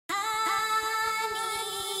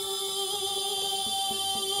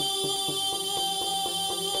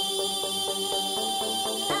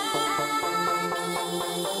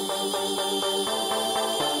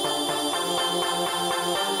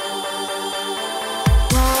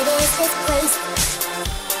this place?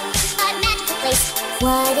 A magical place.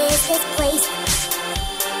 What is this place?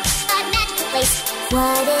 A magical place.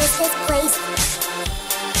 What is this place?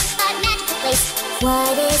 A magical place.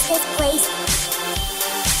 What is this place?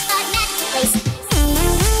 A magical place.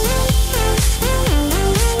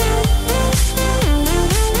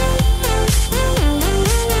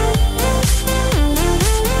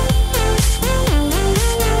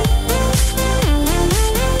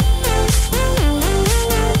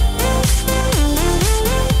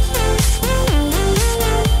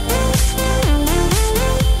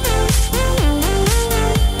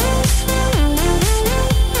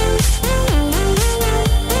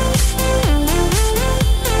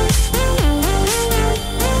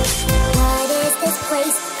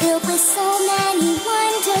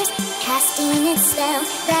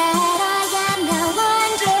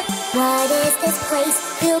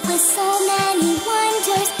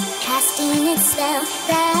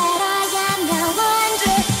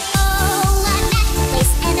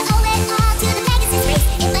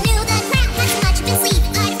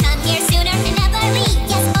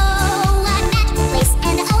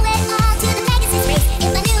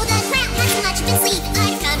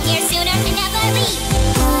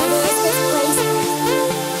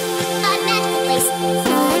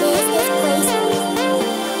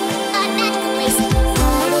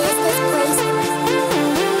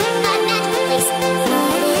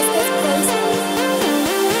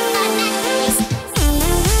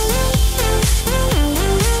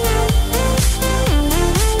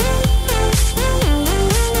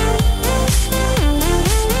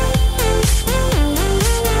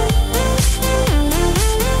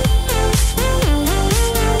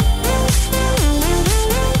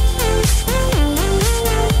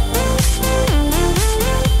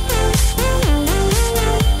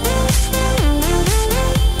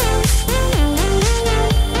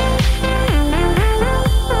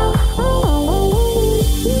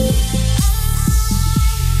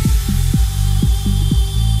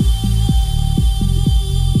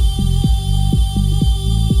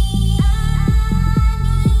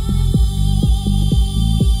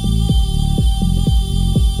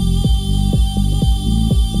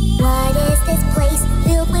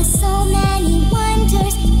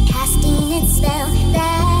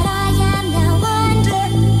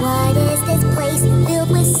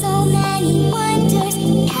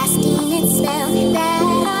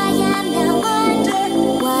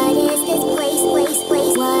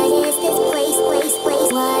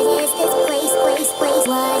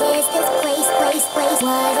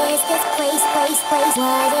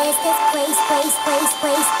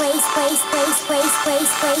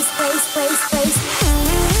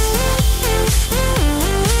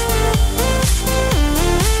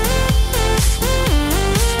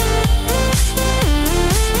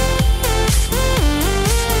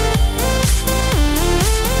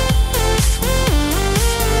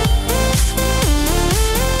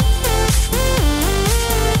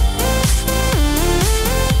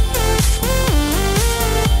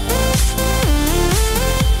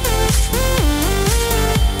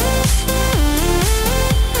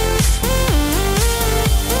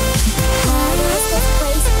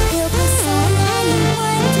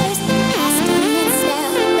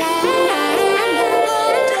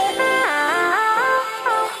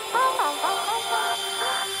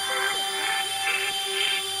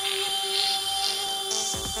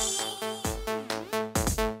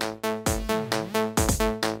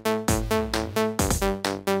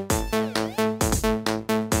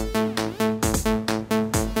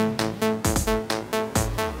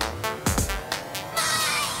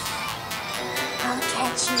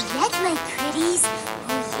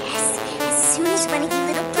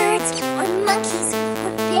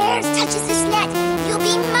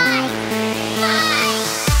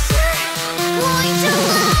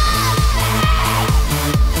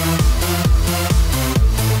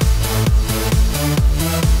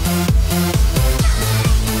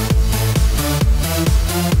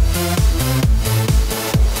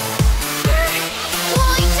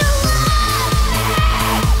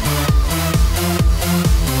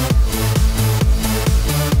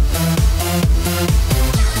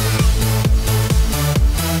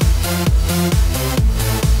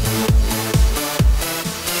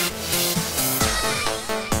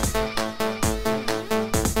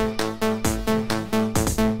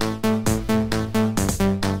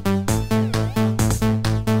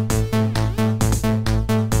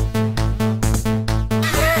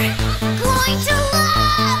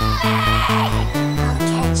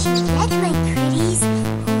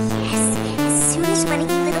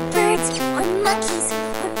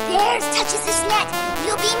 bears touches this net,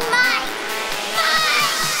 you'll be mine! Mine!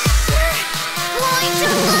 Going to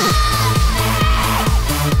love!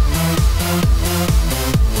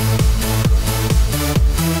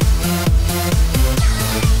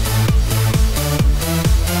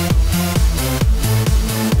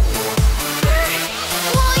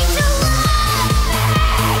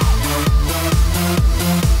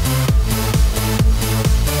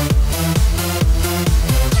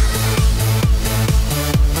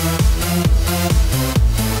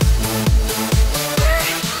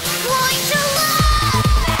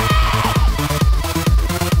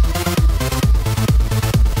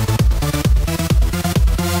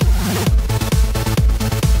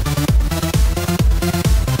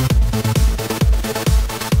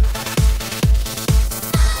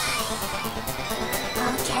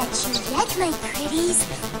 My pretties.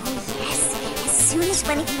 Oh yes, as soon as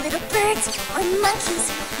one of you little birds, or monkeys,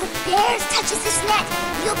 or bears touches this net,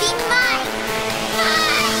 you'll be mine!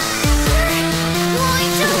 Mine!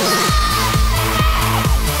 Going to love!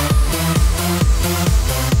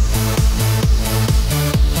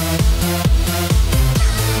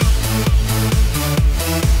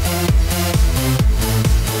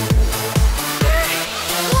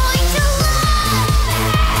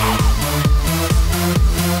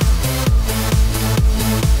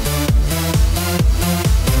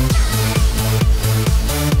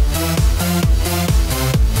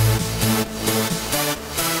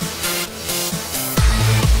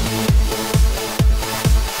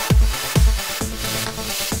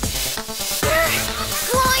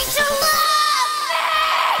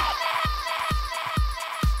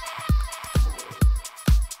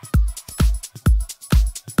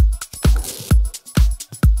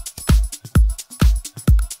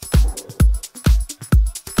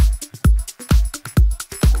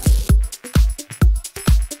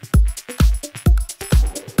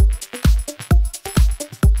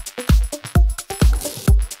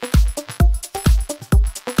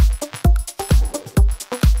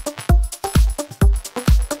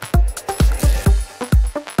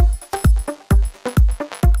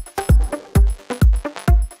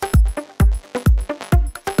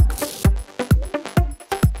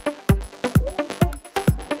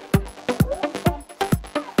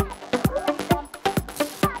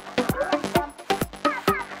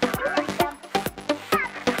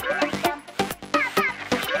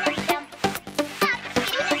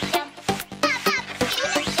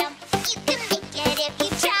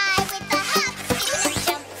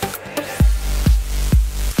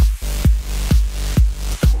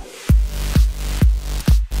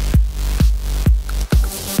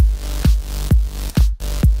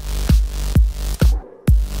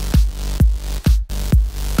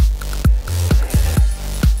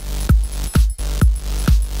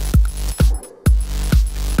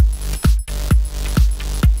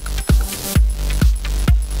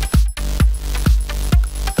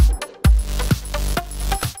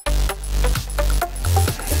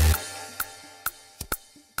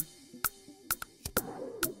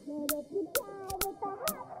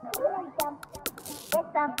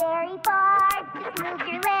 It's a very far, just move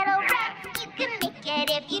your little rump. You can make it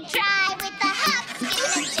if you try with the hop,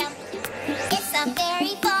 skip and jump. It's a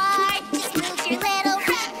very far, just move your little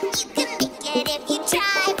rump. You can make it if you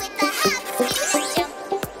try with the hop, skip and jump.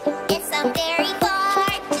 It's a very far,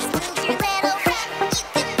 just move your little rump. You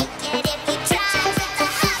can make it if you try with the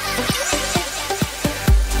hop, skip and jump.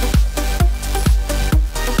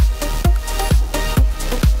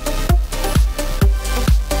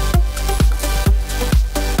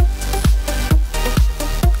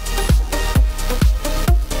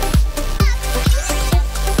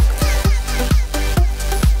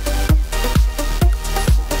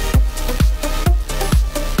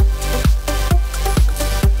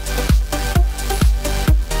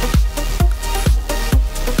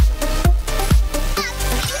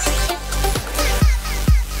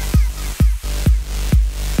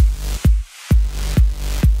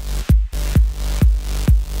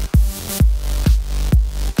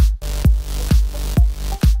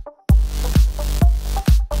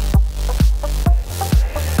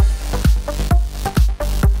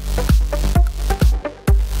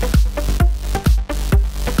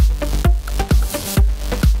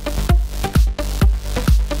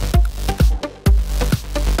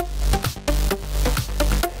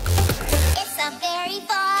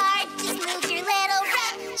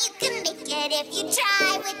 If you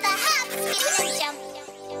try with the hop, skip and jump.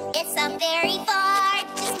 It's not very far,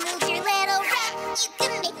 just move your little rump. You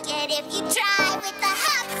can make it if you try with the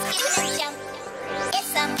hop, skip and jump.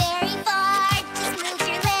 It's not very